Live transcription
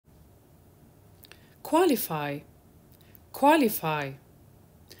Qualify, qualify,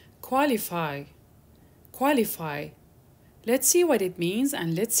 qualify, qualify. Let's see what it means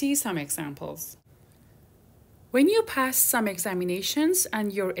and let's see some examples. When you pass some examinations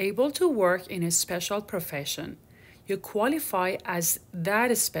and you're able to work in a special profession, you qualify as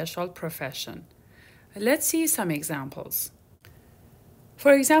that special profession. Let's see some examples.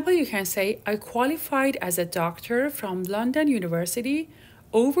 For example, you can say, I qualified as a doctor from London University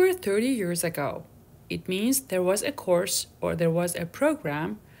over 30 years ago. It means there was a course or there was a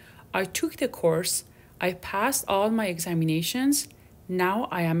program. I took the course, I passed all my examinations, now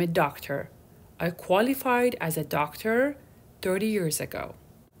I am a doctor. I qualified as a doctor 30 years ago.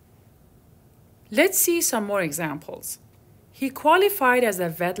 Let's see some more examples. He qualified as a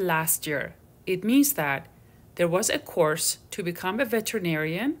vet last year. It means that there was a course to become a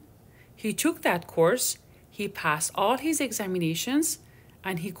veterinarian. He took that course, he passed all his examinations,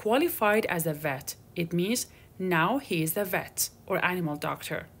 and he qualified as a vet. It means now he is a vet or animal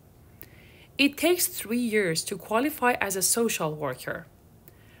doctor. It takes 3 years to qualify as a social worker.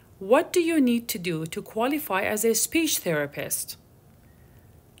 What do you need to do to qualify as a speech therapist?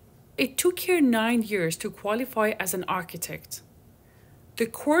 It took here 9 years to qualify as an architect. The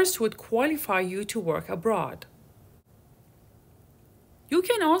course would qualify you to work abroad. You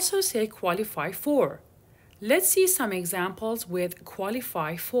can also say qualify for. Let's see some examples with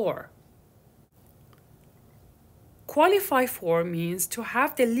qualify for. Qualify for means to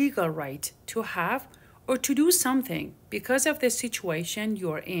have the legal right to have or to do something because of the situation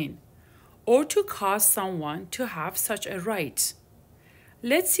you're in, or to cause someone to have such a right.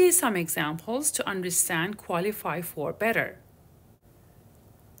 Let's see some examples to understand qualify for better.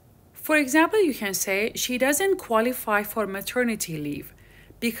 For example, you can say she doesn't qualify for maternity leave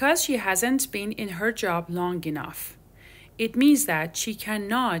because she hasn't been in her job long enough. It means that she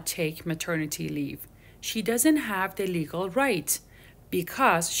cannot take maternity leave. She doesn't have the legal right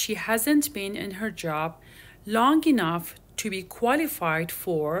because she hasn't been in her job long enough to be qualified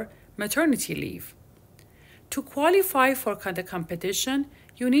for maternity leave. To qualify for the competition,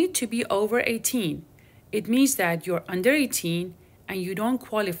 you need to be over 18. It means that you're under 18 and you don't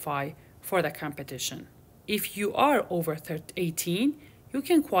qualify for the competition. If you are over 18, you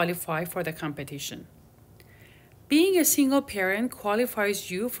can qualify for the competition. Being a single parent qualifies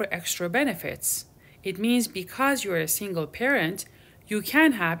you for extra benefits. It means because you're a single parent, you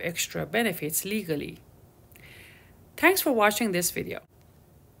can have extra benefits legally. Thanks for watching this video.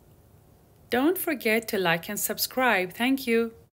 Don't forget to like and subscribe. Thank you.